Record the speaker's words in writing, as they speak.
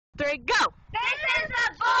3, go! This is the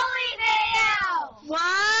bully video!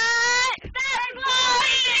 What? The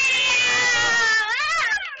bully video!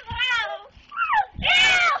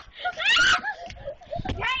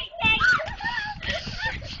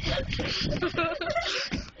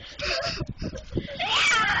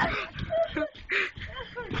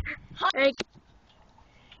 Hey,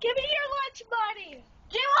 Give me your lunch money!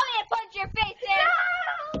 Do you want me to punch your face in?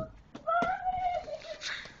 No!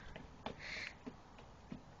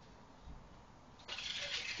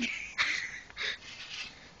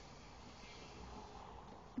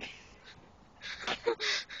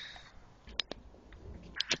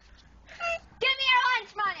 Give me your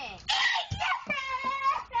lunch money!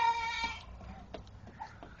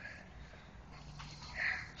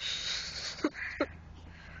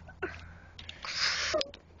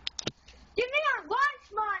 Give me your lunch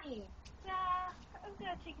money! I'm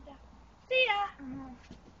gonna take it down. See ya!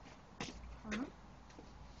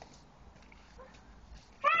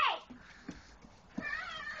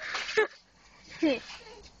 Hey!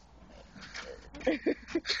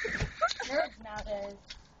 Nerds nowadays.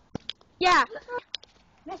 yeah.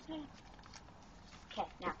 Okay,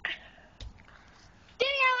 now. Give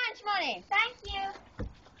me your lunch money! Thank you!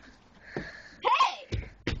 Hey!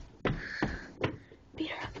 Beat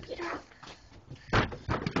her up, beat her up.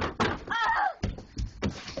 Oh!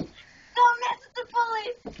 Don't mess with the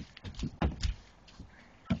bullies!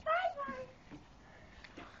 Bye-bye!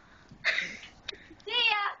 See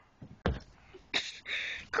ya!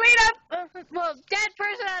 Clean up! Well, dead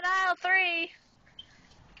person at aisle 3.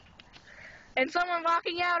 And someone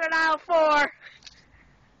walking out at aisle 4.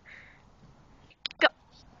 Go.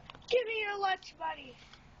 Give me your lunch money.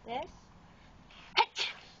 This?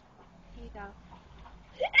 Here you go.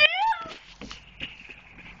 Ew!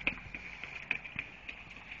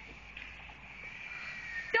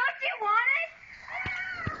 Don't you want it?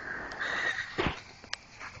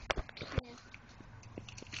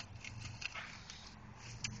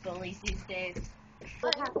 Bullies these days.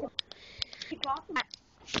 Keep walking. I got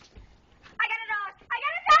 $1. I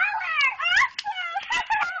got $1!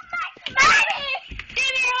 Awesome! Money!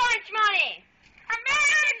 Give me your lunch money!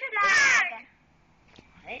 American flag!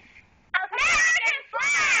 What? American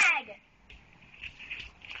flag!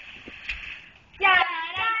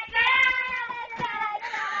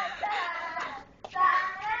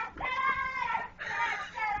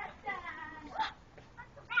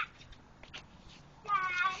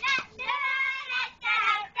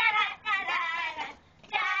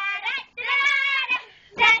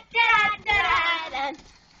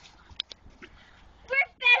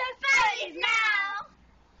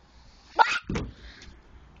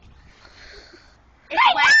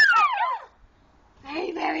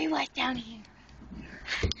 Very wet down here.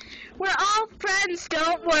 We're all friends,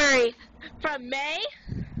 don't worry. From May,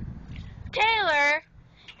 Taylor,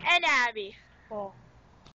 and Abby. Cool.